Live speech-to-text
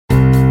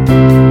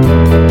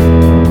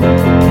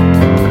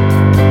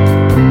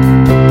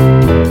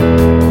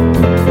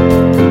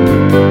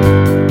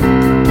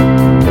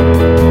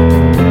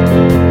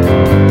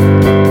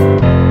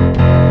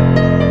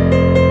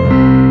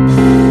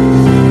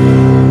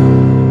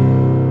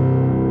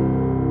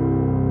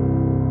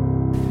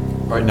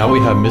right, now we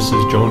have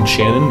Mrs. Joan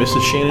Shannon.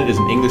 Mrs. Shannon is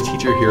an English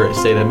teacher here at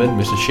St. Edmund.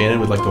 Mrs. Shannon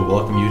would like to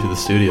welcome you to the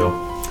studio.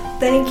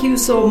 Thank you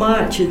so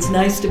much. It's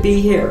nice to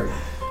be here.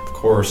 Of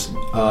course.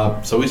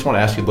 So we just want to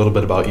ask you a little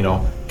bit about,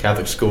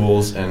 Catholic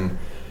schools and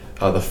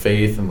the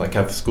faith and like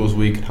Catholic Schools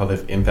Week and how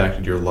they've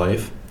impacted your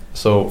life.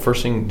 So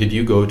first thing, did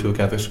you go to a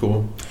Catholic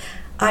school?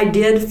 I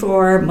did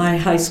for my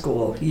high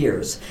school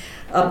years.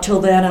 Up till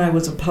then, I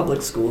was a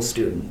public school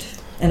student,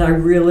 and I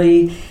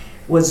really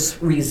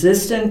was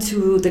resistant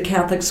to the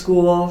Catholic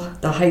school,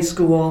 the high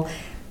school,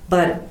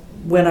 but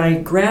when I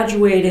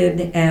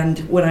graduated and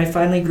when I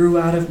finally grew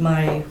out of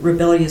my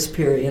rebellious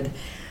period,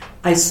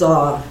 I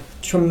saw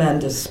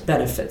tremendous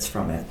benefits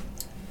from it.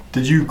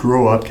 Did you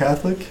grow up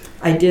Catholic?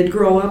 I did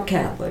grow up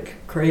Catholic.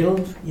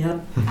 Cradle,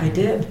 yep, I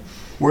did.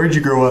 Where did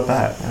you grow up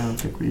at? I don't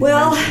think we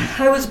Well, mentioned.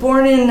 I was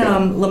born in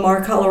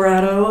Lamar,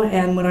 Colorado,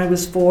 and when I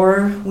was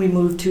 4, we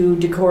moved to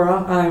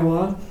Decorah,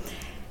 Iowa.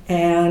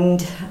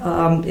 And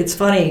it's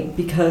funny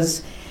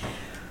because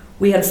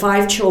we had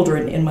 5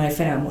 children in my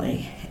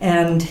family.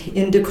 And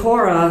in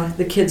Decorah,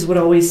 the kids would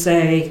always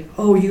say,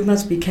 "Oh, you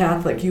must be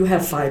Catholic, you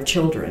have 5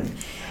 children."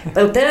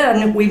 But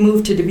then we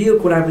moved to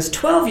Dubuque when I was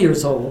 12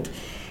 years old.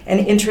 And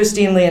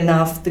interestingly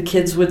enough, the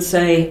kids would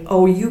say,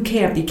 "Oh, you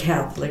can't be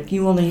Catholic.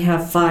 You only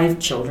have 5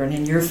 children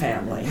in your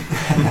family."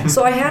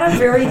 So I had a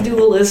very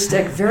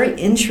dualistic, very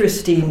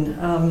interesting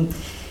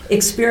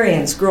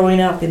experience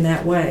growing up in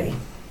that way.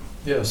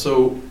 Yeah,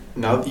 so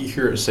now that you're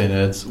here at St.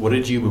 Ed's, what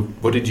did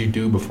you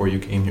do before you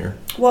came here?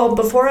 Well,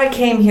 before I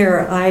came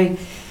here,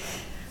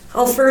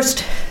 I'll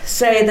first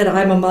say that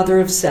I'm a mother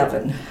of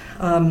 7,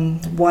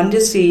 1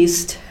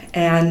 deceased,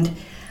 and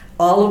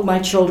all of my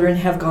children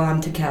have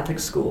gone to Catholic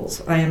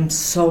schools. I am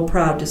so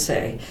proud to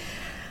say.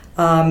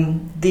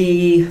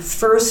 The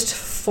first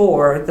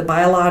 4, the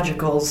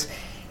biologicals,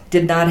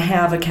 did not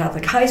have a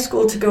Catholic high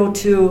school to go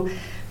to,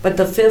 but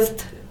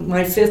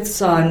my fifth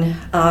son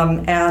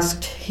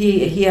asked,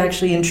 he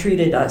actually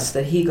entreated us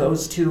that he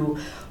goes to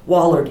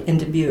Wahlert in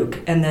Dubuque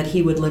and that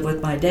he would live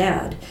with my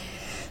dad.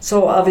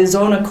 So of his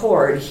own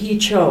accord, he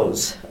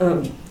chose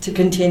to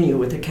continue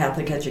with a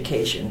Catholic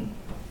education.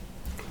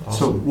 Awesome.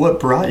 So what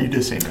brought you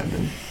to St.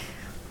 Edmund?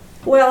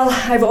 Well,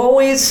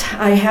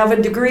 I have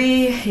a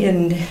degree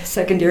in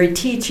secondary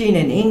teaching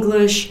in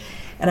English,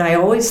 and I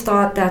always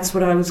thought that's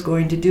what I was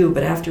going to do.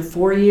 But after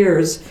 4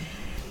 years,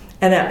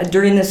 and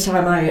during this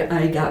time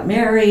I got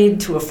married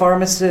to a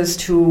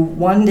pharmacist who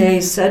one day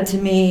said to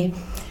me,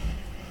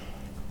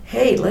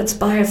 "Hey, let's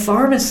buy a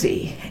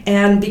pharmacy."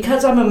 And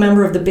because I'm a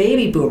member of the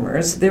baby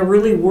boomers, there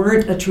really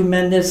weren't a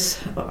tremendous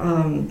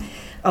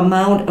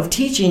amount of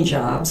teaching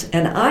jobs.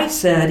 And I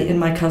said, in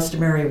my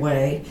customary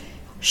way,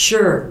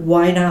 "Sure,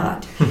 why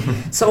not?"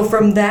 So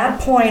from that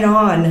point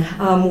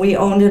on, we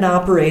owned and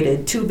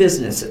operated 2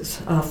 businesses,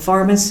 a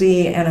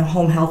pharmacy and a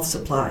home health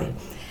supply.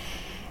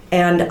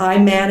 And I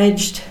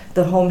managed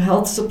the home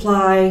health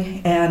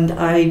supply, and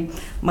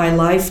my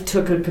life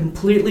took a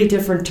completely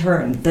different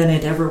turn than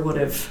it ever would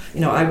have,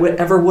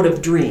 ever would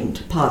have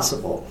dreamed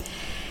possible.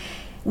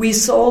 We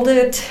sold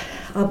it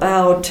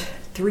about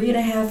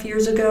 3.5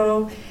 years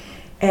ago,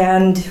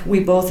 and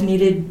we both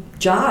needed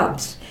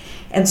jobs.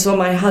 And so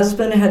my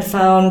husband had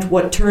found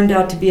what turned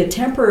out to be a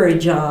temporary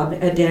job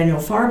at Daniel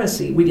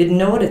Pharmacy. We didn't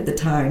know it at the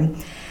time,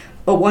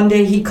 but one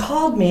day he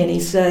called me and he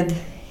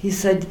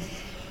said,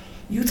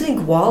 "You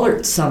think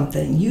Wahlert's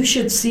something. You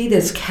should see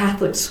this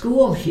Catholic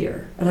school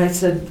here." And I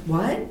said,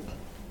 "What?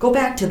 Go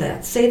back to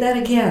that. Say that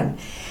again."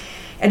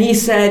 And he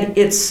said,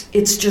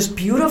 it's just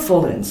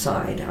beautiful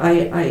inside.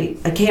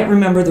 I can't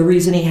remember the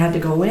reason he had to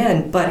go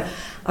in, but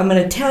I'm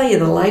going to tell you,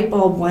 the light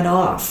bulb went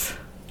off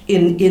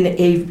in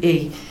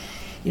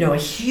a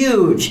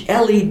huge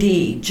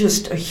LED,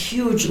 just a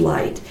huge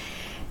light.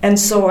 And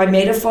so I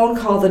made a phone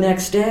call the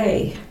next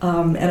day,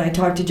 and I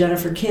talked to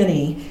Jennifer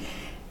Kinney,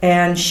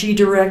 and she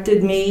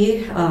directed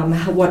me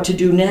what to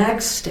do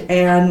next.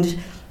 And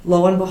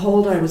lo and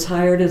behold, I was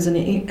hired as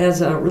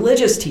a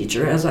religious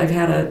teacher, as I've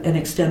had an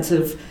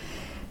extensive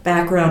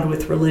background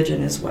with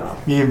religion as well.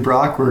 Me and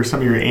Brock were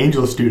some of your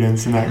angel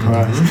students in that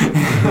class.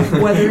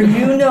 Whether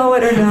you know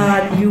it or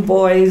not, you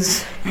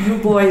boys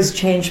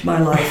changed my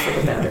life for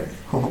the better.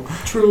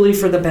 Truly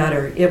for the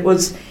better.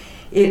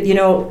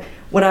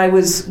 When I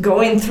was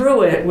going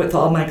through it with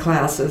all my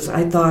classes,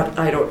 I thought,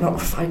 I don't know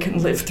if I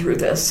can live through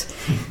this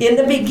in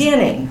the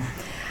beginning.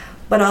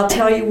 But I'll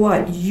tell you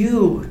what,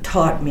 you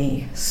taught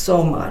me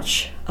so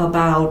much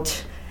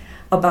about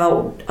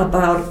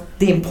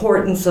the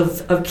importance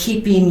of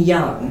keeping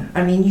young.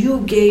 I mean, you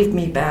gave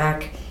me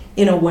back,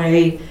 in a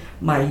way,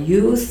 my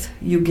youth.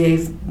 You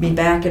gave me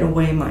back, in a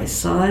way, my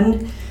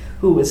son,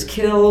 who was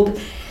killed.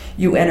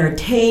 You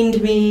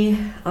entertained me.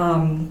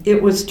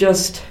 It was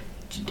just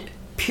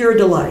pure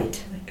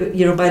delight.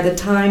 By the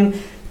time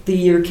the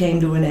year came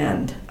to an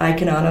end, I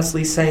can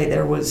honestly say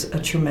there was a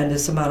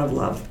tremendous amount of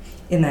love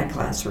in that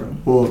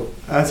classroom. Well,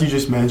 as you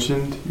just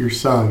mentioned, your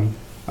son,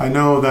 I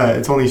know that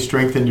it's only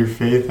strengthened your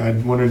faith. I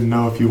wanted to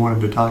know if you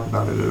wanted to talk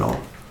about it at all.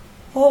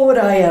 Oh, would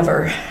I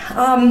ever?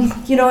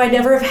 I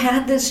never have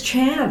had this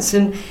chance.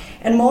 And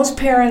And most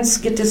parents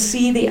get to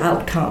see the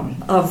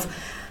outcome of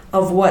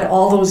what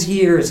all those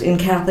years in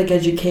Catholic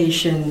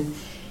education,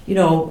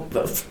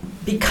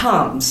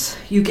 becomes.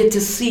 You get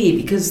to see,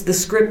 because the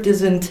script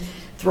isn't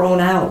thrown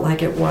out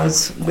like it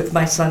was with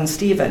my son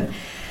Stephen.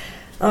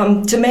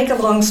 To make a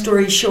long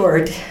story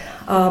short,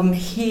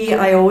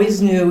 I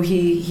always knew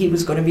he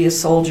was going to be a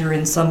soldier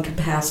in some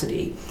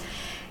capacity.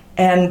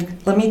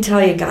 And let me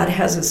tell you, God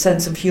has a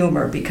sense of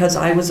humor, because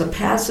I was a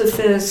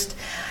pacifist.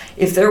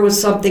 If there was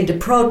something to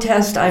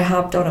protest, I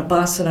hopped on a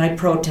bus and I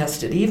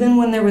protested. Even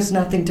when there was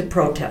nothing to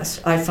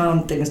protest, I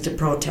found things to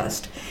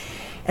protest.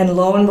 And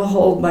lo and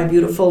behold, my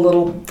beautiful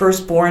little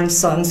firstborn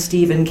son,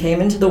 Stephen,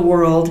 came into the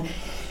world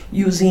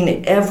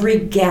using every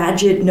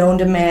gadget known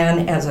to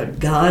man as a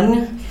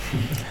gun.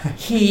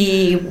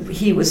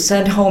 He was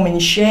sent home in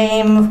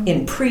shame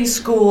in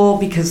preschool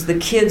because the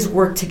kids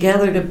worked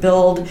together to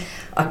build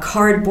a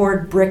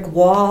cardboard brick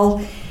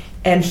wall,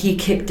 and he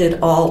kicked it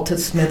all to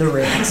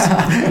smithereens.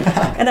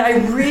 And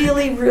I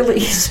really, really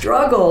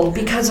struggled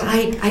because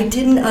I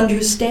didn't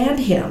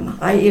understand him.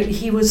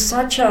 He was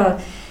such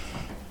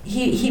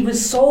he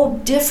was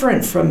so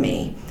different from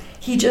me.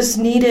 He just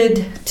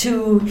needed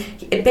to,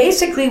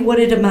 basically what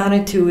it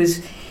amounted to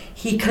is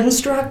he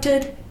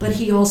constructed, but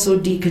he also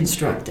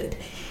deconstructed.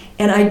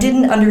 And I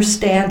didn't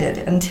understand it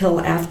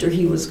until after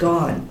he was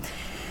gone.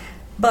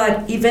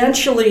 But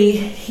eventually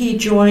he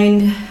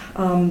joined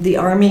the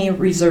Army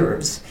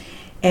Reserves.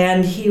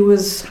 And he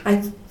was,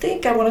 I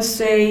want to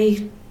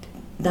say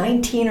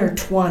 19 or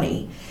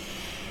 20.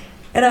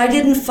 And I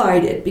didn't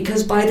fight it,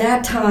 because by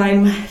that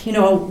time,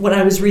 when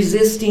I was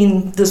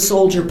resisting the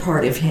soldier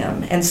part of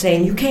him and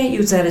saying, you can't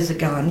use that as a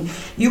gun,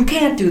 you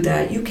can't do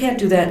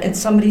that, and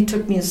somebody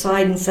took me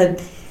aside and said,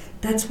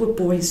 that's what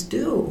boys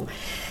do,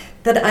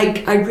 that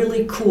I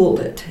really cooled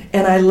it,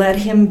 and I let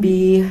him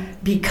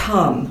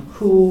become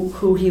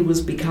who he was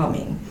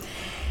becoming.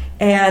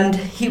 And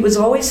he was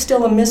always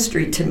still a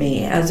mystery to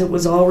me as it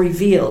was all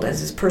revealed, as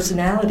his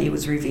personality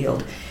was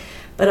revealed.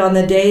 But on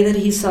the day that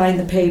he signed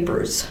the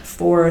papers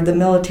for the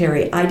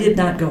military, I did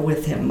not go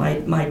with him.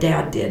 My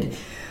dad did,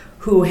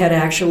 who had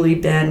actually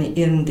been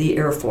in the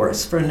Air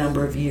Force for a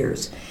number of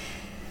years.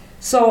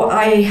 So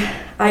I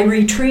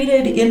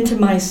retreated into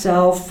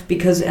myself,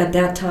 because at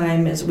that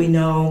time, as we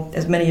know,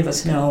 as many of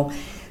us know,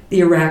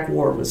 the Iraq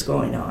War was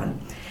going on.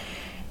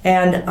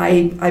 And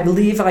I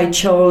believe I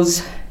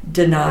chose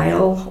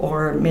denial,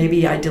 or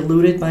maybe I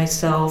deluded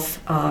myself.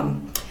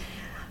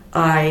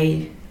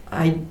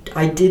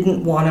 I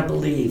didn't want to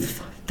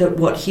believe that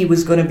what he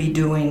was going to be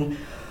doing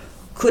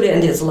could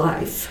end his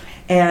life.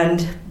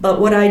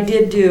 But what I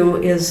did do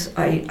is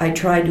I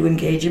tried to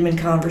engage him in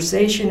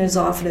conversation as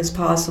often as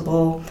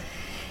possible.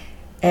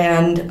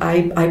 And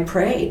I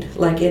prayed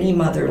like any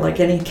mother, like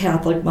any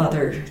Catholic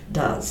mother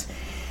does.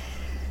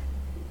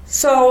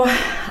 So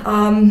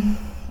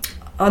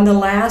on the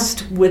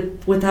last,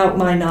 without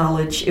my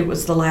knowledge, it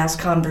was the last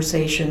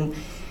conversation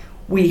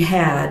we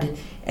had,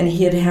 and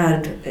he had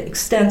had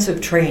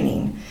extensive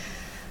training.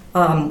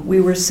 We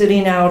were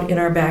sitting out in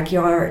our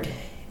backyard,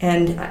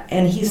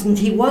 and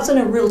he wasn't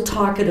a real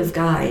talkative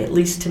guy, at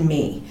least to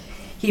me.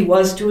 He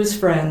was to his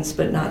friends,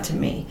 but not to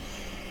me.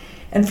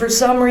 And for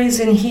some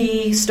reason,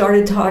 he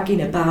started talking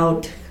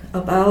about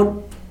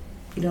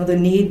the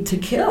need to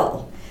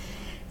kill.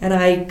 And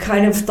I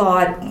kind of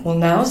thought, well,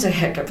 now's a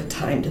heck of a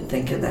time to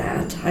think of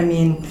that.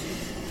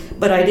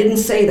 But I didn't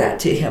say that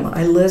to him.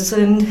 I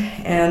listened,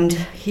 and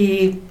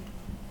he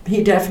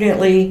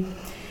definitely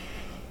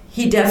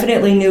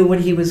knew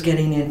what he was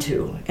getting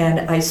into. And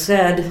I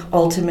said,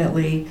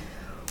 ultimately,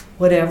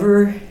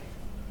 whatever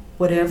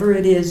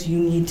it is you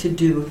need to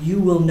do, you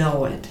will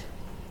know it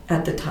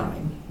at the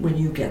time when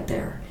you get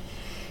there.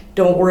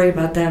 Don't worry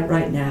about that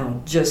right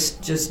now.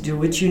 Just do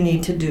what you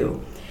need to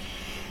do.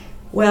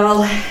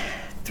 Well,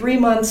 3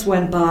 months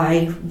went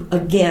by.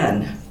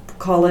 Again,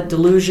 call it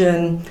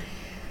delusion,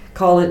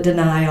 call it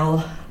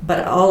denial,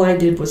 but all I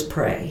did was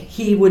pray.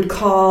 He would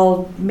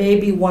call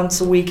maybe once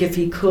a week if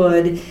he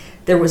could.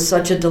 There was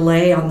such a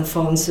delay on the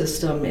phone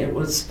system. It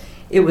was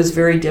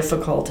very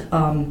difficult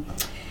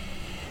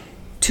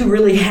to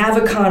really have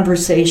a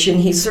conversation.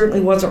 He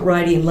certainly wasn't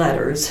writing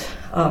letters.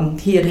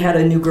 He had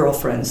a new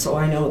girlfriend, so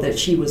I know that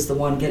she was the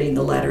one getting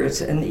the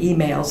letters and the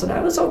emails, and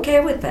I was okay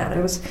with that. I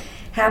was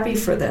happy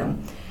for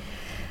them.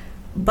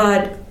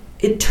 But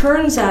it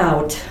turns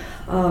out,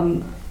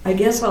 I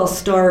guess I'll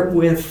start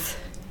with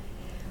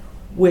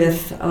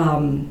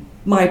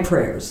my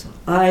prayers.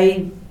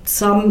 On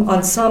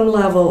some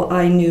level,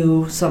 I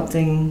knew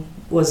something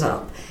was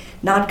up,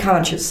 not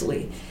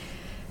consciously,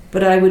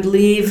 but I would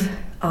leave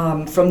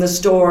from the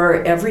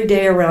store every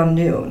day around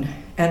noon,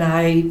 and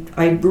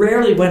I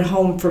rarely went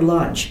home for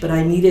lunch, but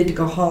I needed to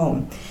go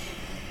home.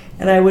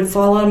 And I would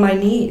fall on my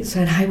knees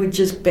and I would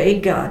just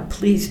beg God,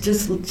 please,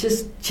 just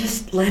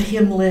let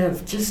him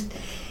live.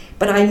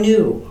 But I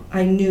knew.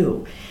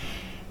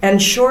 And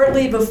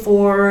shortly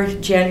before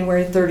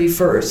January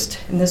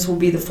 31st, and this will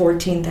be the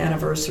 14th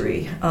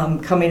anniversary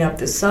coming up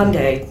this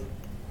Sunday,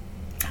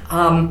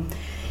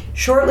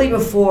 shortly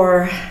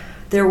before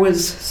there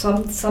was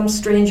some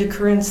strange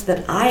occurrence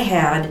that I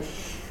had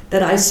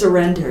that I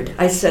surrendered.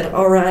 I said,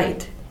 all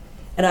right.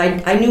 And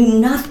I knew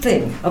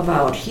nothing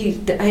about,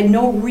 I had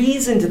no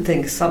reason to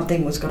think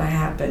something was going to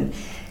happen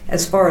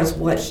as far as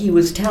what he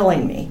was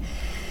telling me.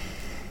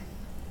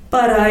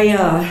 But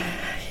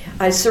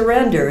I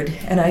surrendered,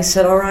 and I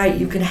said, all right,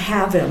 you can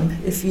have him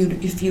if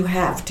you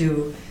have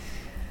to,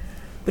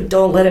 but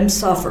don't let him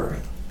suffer.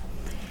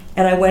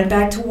 And I went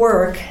back to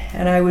work,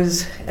 and I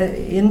was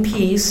in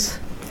peace.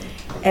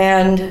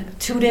 And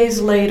 2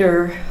 days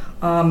later,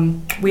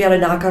 we had a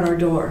knock on our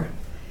door.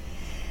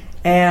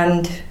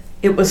 And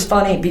it was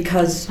funny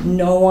because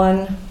no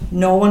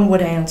one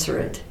would answer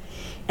it.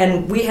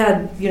 And we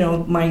had,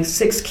 my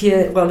 6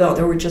 kids, well, no,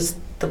 there were just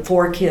the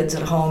 4 kids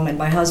at home and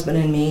my husband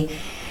and me.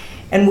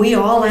 And we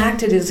all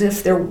acted as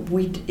if it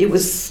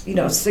was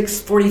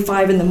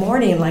 6:45 in the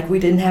morning, like we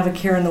didn't have a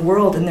care in the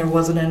world, and there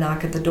wasn't a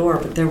knock at the door,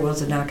 but there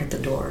was a knock at the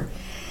door.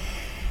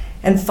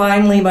 And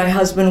finally, my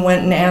husband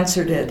went and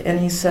answered it, and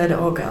he said,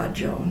 "Oh God,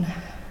 Joan,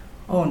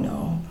 oh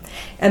no."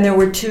 And there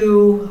were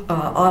 2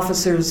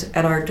 officers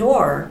at our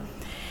door,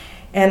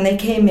 and they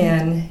came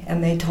in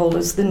and they told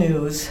us the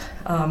news.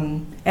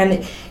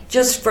 And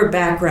just for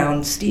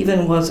background,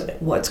 Stephen was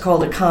what's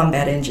called a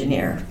combat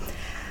engineer.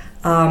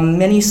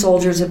 Many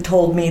soldiers have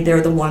told me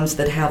they're the ones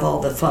that have all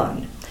the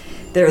fun.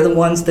 They're the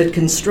ones that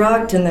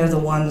construct, and they're the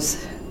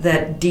ones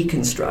that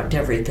deconstruct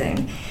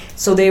everything.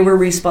 So they were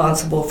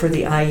responsible for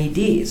the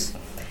IEDs.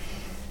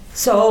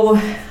 So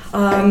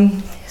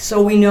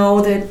we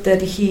know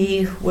that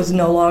he was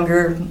no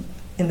longer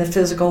in the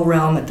physical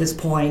realm at this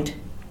point.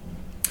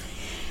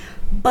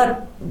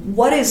 But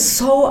what is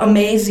so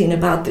amazing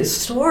about this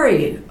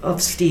story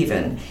of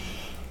Stephen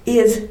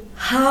is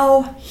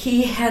how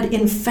he had,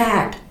 in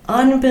fact,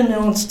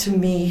 unbeknownst to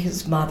me,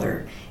 his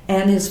mother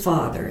and his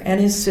father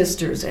and his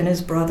sisters and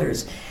his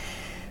brothers,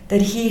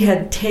 that he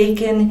had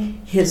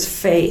taken his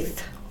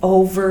faith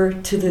over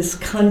to this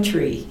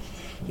country,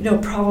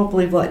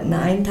 probably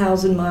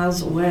 9,000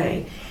 miles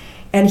away.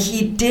 And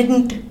he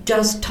didn't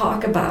just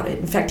talk about it.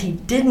 In fact, he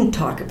didn't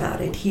talk about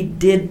it. He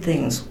did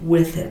things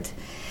with it.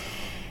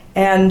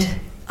 And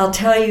I'll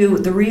tell you,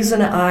 the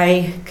reason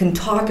I can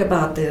talk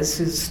about this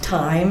is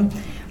time,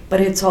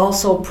 but it's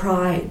also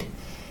pride.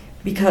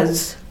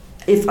 Because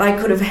if I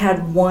could have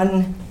had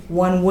one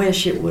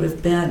wish, it would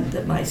have been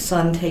that my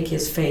son take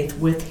his faith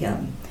with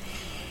him.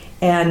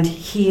 And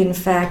he, in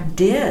fact,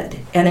 did.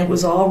 And it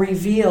was all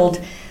revealed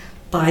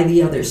by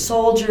the other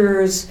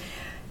soldiers,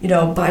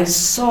 by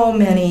so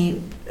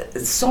many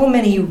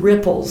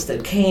ripples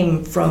that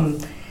came from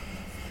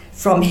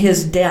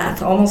his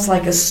death, almost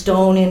like a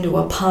stone into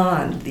a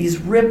pond. These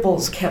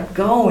ripples kept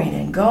going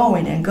and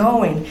going and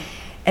going.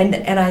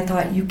 And I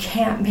thought, you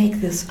can't make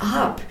this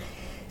up.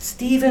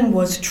 Stephen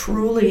was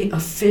truly a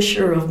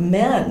fisher of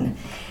men.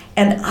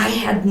 And I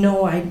had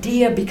no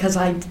idea because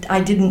I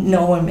didn't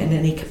know him in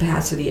any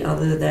capacity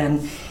other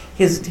than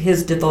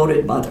his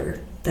devoted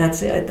mother.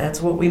 That's it.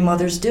 That's what we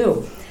mothers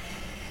do.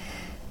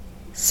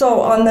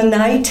 So on the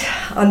night,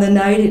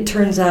 it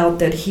turns out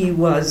that he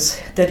was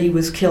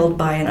killed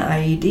by an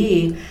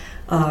IED.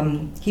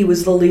 He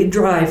was the lead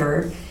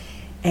driver,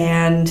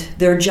 and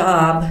their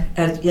job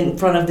in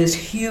front of this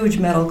huge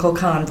medical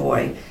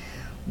convoy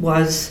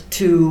was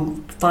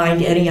to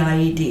find any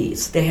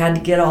IEDs. They had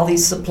to get all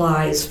these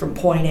supplies from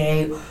point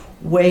A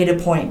way to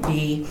point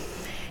B,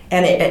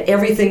 and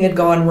everything had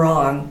gone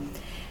wrong.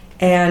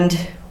 And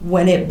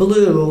when it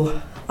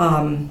blew,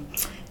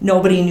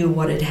 nobody knew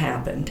what had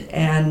happened.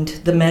 And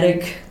the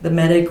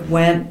medic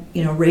went,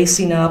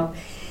 racing up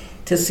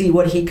to see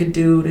what he could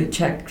do to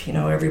check,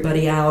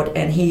 everybody out.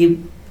 And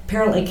he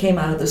apparently came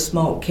out of the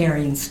smoke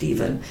carrying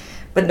Stephen,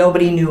 but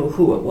nobody knew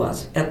who it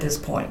was at this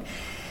point.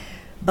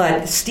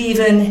 But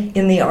Stephen,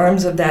 in the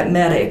arms of that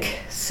medic,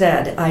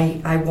 said,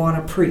 I want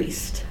a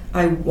priest.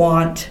 I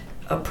want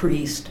a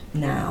priest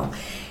now.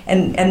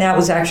 And that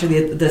was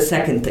actually the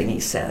second thing he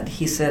said.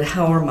 He said,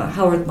 how are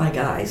my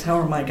guys? How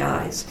are my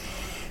guys?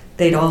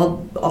 They'd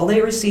all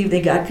they received,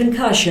 they got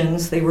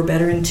concussions. They were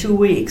better in 2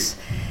 weeks.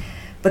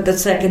 But the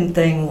second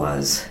thing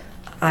was,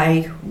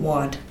 I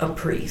want a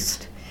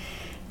priest.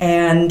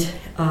 And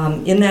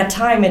in that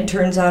time, it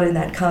turns out in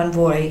that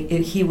convoy,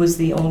 he was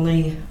the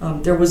only,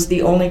 there was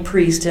the only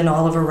priest in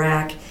all of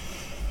Iraq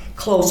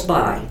close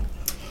by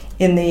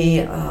in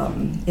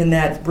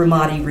that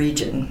Ramadi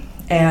region.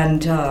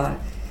 And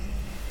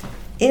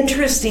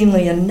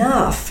interestingly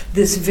enough,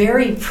 this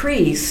very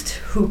priest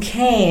who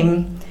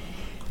came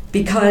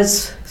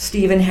because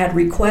Stephen had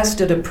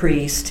requested a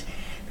priest,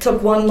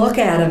 took one look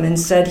at him and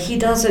said, he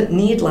doesn't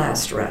need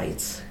last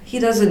rites. He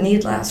doesn't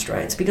need last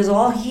rites, because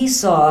all he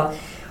saw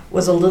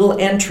was a little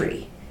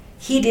entry.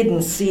 He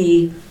didn't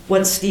see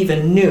what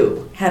Stephen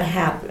knew had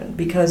happened,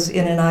 because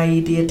in an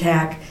IED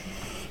attack,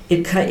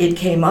 it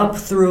came up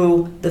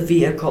through the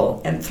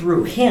vehicle and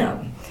through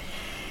him.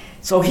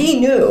 So he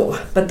knew,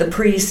 but the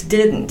priest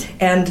didn't.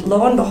 And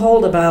lo and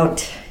behold,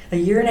 about a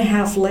year and a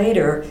half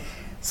later,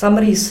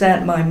 somebody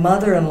sent my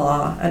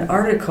mother-in-law an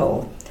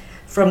article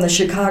from the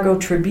Chicago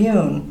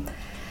Tribune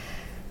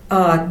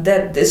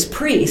that this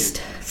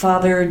priest,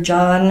 Father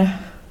John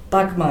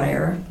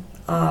Buckmeyer,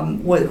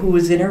 who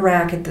was in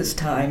Iraq at this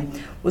time,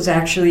 was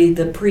actually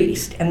the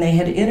priest, and they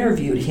had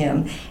interviewed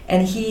him,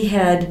 and he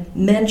had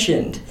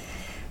mentioned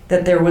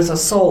that there was a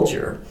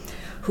soldier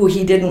who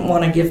he didn't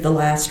want to give the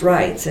last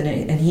rites,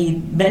 and he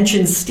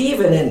mentioned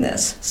Stephen in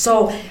this.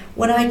 So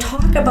when I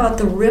talk about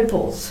the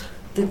ripples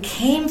that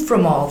came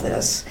from all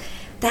this,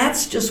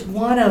 that's just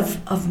one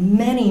of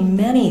many,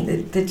 many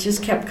that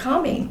just kept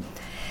coming.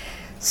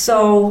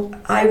 So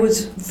I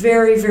was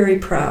very, very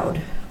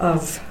proud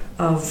of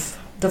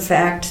the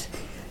fact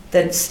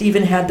that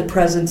Stephen had the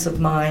presence of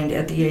mind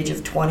at the age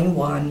of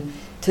 21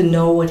 to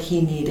know what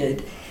he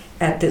needed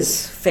at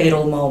this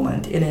fatal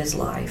moment in his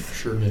life.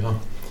 Sure, yeah.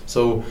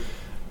 So,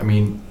 I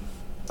mean,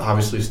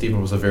 obviously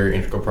Stephen was a very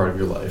integral part of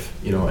your life,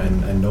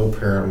 and no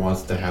parent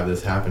wants to have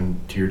this happen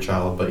to your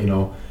child, but,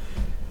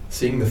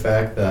 seeing the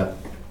fact that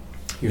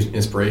he was an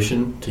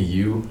inspiration to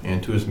you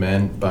and to his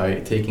men by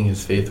taking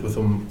his faith with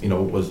him,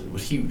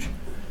 was huge.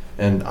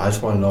 And I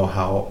just want to know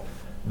how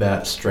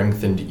that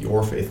strengthened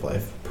your faith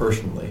life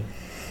personally.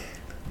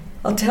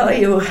 I'll tell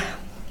you,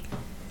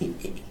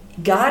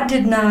 God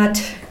did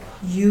not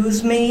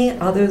use me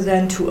other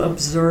than to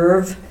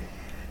observe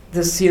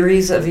the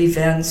series of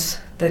events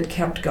that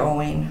kept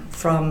going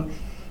from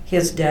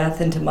his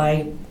death into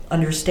my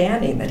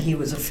understanding that he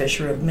was a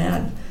fisher of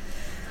men.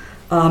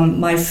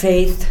 My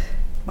faith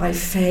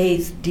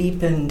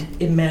deepened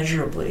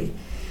immeasurably.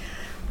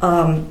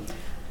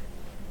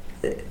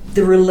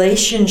 The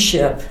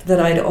relationship that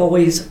I'd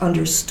always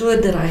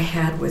understood that I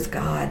had with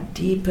God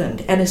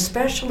deepened, and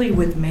especially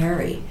with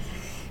Mary,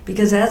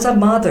 because as a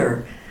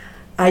mother,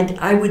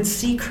 I would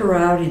seek her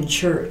out in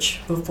church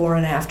before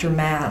and after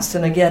Mass,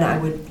 and again I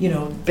would,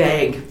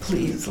 beg,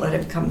 please let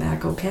him come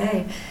back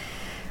okay.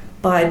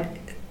 But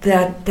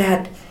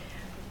that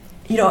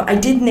I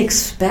didn't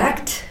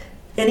expect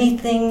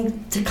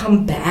anything to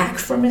come back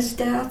from his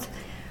death,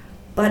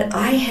 but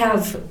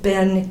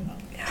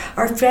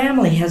our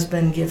family has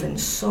been given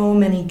so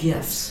many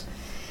gifts,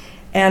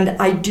 and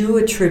I do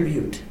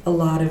attribute a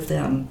lot of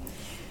them.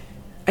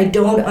 I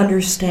don't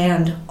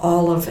understand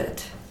all of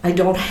it. I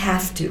don't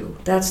have to.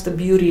 That's the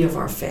beauty of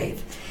our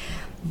faith.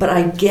 But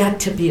I get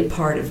to be a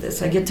part of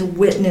this. I get to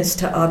witness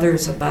to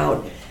others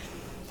about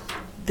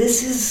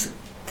there's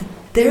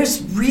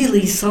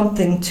really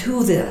something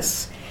to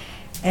this.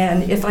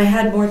 And if I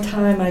had more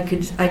time, I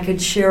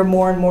could share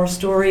more and more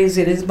stories.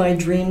 It is my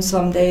dream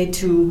someday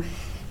to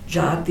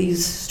jot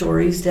these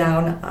stories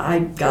down.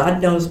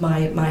 God knows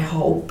my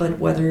hope, but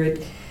whether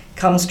it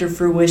comes to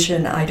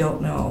fruition, I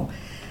don't know.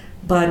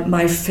 But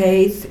my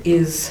faith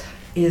is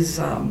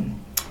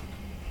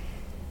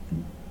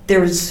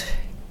there's,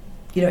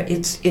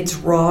 it's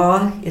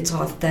raw, it's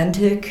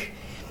authentic.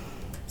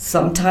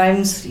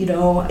 Sometimes,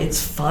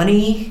 it's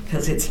funny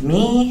because it's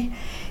me.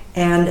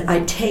 And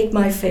I take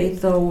my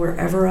faith, though,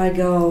 wherever I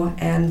go,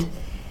 and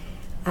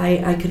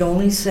I can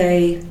only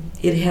say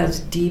it has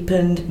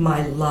deepened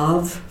my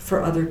love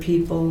for other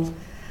people,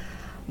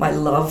 my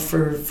love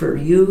for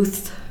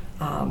youth,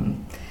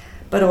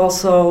 but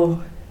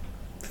also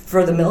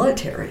for the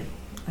military.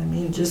 I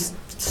mean, just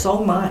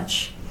so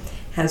much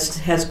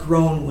has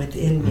grown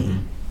within me.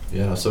 Mm-hmm.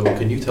 Yeah, so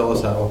can you tell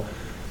us how,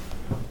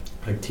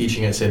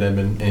 teaching at St.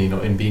 Edmund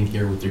and being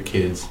here with your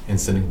kids and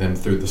sending them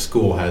through the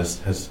school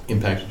has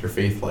impacted your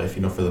faith life,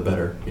 for the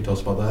better? Can you tell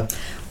us about that?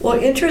 Well,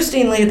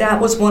 interestingly, that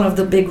was one of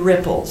the big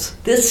ripples.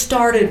 This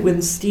started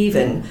when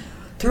Stephen,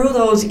 through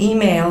those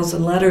emails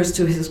and letters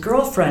to his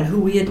girlfriend, who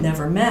we had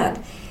never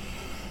met,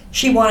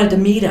 she wanted to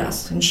meet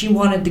us, and she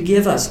wanted to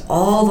give us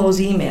all those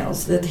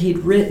emails that he'd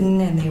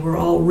written, and they were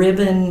all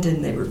ribboned,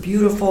 and they were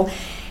beautiful.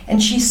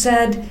 And she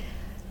said,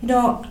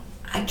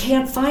 I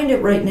can't find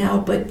it right now,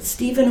 but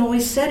Stephen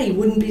always said he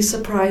wouldn't be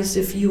surprised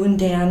if you and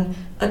Dan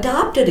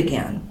adopted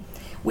again.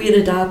 We had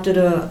adopted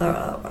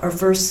our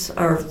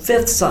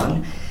fifth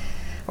son,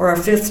 or our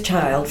fifth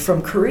child,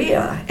 from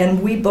Korea,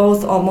 and we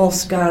both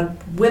almost got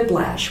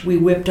whiplash. We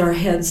whipped our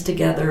heads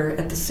together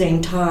at the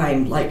same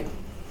time, like,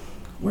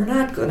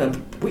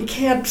 we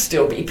can't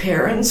still be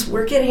parents,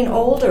 we're getting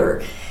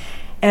older.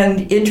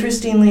 And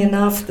interestingly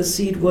enough, the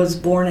seed was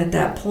born at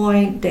that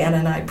point. Dan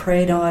and I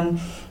prayed on,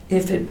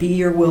 if it be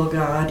your will,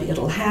 God,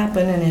 it'll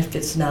happen, and if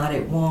it's not,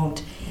 it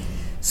won't.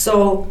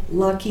 So,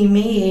 lucky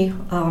me,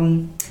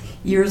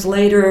 years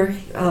later,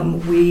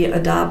 we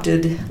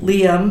adopted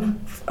Liam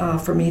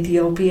from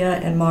Ethiopia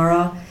and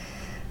Mara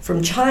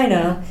from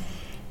China,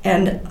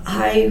 and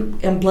I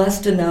am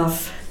blessed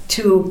enough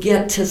to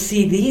get to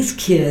see these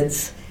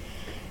kids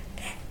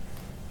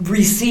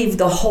receive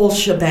the whole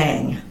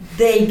shebang.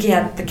 They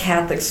get the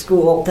Catholic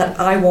school that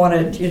I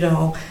wanted,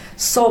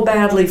 so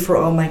badly for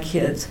all my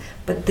kids,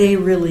 but they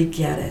really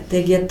get it.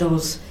 They get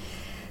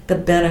the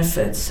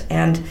benefits,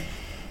 and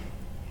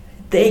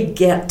they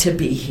get to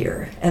be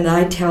here. And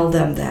I tell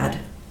them that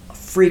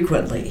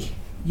frequently.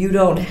 You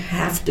don't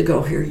have to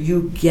go here,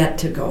 you get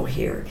to go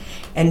here.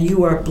 And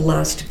you are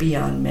blessed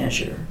beyond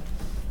measure.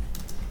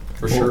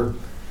 For sure.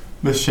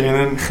 Miss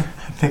Shannon,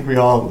 I think we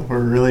all were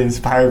really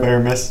inspired by your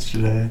message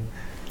today.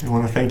 I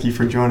want to thank you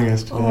for joining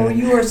us today. Oh,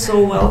 you are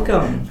so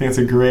welcome. I think it's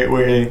a great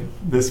way,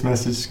 this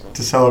message,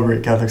 to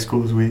celebrate Catholic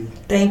Schools Week.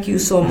 Thank you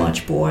so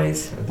much,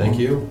 boys. Thank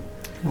you.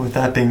 With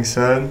that being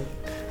said,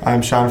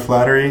 I'm Sean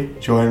Flattery,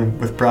 joined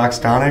with Brock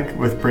Stonick,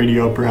 with Brady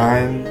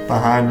O'Brien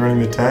behind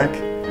running the tech,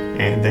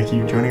 and thank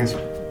you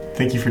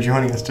for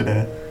joining us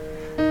today.